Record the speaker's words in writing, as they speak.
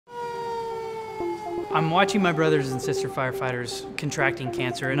I'm watching my brothers and sister firefighters contracting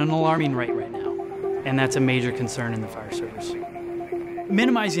cancer at an alarming rate right now, and that's a major concern in the fire service.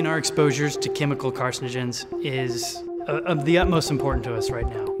 Minimizing our exposures to chemical carcinogens is of the utmost importance to us right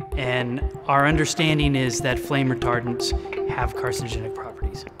now, and our understanding is that flame retardants have carcinogenic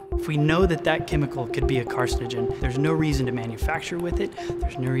properties. If we know that that chemical could be a carcinogen, there's no reason to manufacture with it,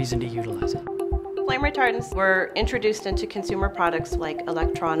 there's no reason to utilize it. Flame retardants were introduced into consumer products like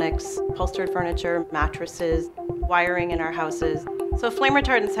electronics, upholstered furniture, mattresses, wiring in our houses. So flame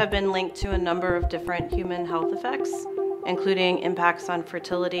retardants have been linked to a number of different human health effects, including impacts on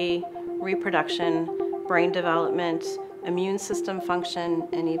fertility, reproduction, brain development, immune system function,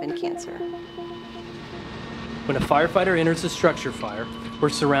 and even cancer. When a firefighter enters a structure fire, we're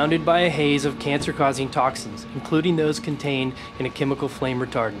surrounded by a haze of cancer-causing toxins, including those contained in a chemical flame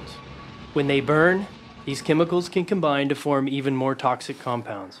retardant. When they burn, these chemicals can combine to form even more toxic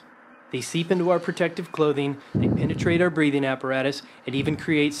compounds. They seep into our protective clothing, they penetrate our breathing apparatus, and even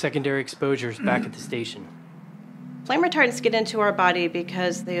create secondary exposures back at the station. Flame retardants get into our body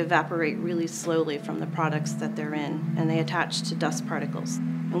because they evaporate really slowly from the products that they're in, and they attach to dust particles.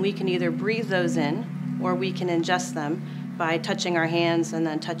 And we can either breathe those in, or we can ingest them by touching our hands and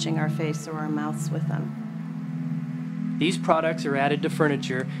then touching our face or our mouths with them. These products are added to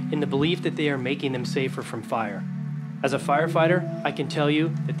furniture in the belief that they are making them safer from fire. As a firefighter, I can tell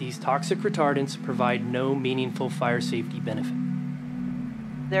you that these toxic retardants provide no meaningful fire safety benefit.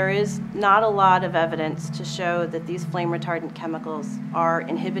 There is not a lot of evidence to show that these flame retardant chemicals are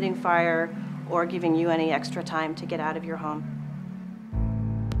inhibiting fire or giving you any extra time to get out of your home.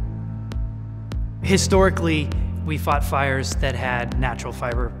 Historically, we fought fires that had natural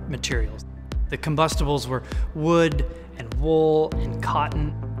fiber materials. The combustibles were wood and wool and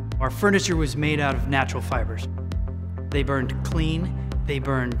cotton. Our furniture was made out of natural fibers. They burned clean, they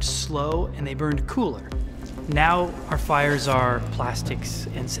burned slow, and they burned cooler. Now our fires are plastics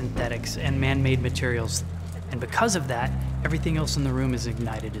and synthetics and man-made materials. And because of that, everything else in the room is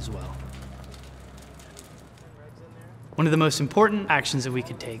ignited as well. One of the most important actions that we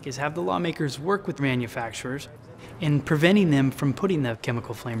could take is have the lawmakers work with manufacturers in preventing them from putting the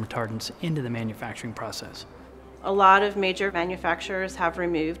chemical flame retardants into the manufacturing process. A lot of major manufacturers have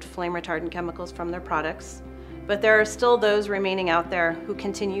removed flame retardant chemicals from their products, but there are still those remaining out there who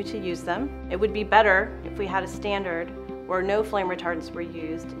continue to use them. It would be better if we had a standard where no flame retardants were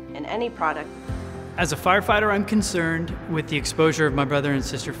used in any product. As a firefighter, I'm concerned with the exposure of my brother and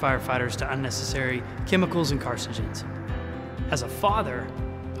sister firefighters to unnecessary chemicals and carcinogens. As a father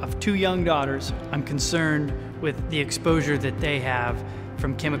of 2 young daughters, I'm concerned with the exposure that they have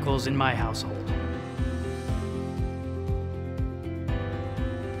from chemicals in my household.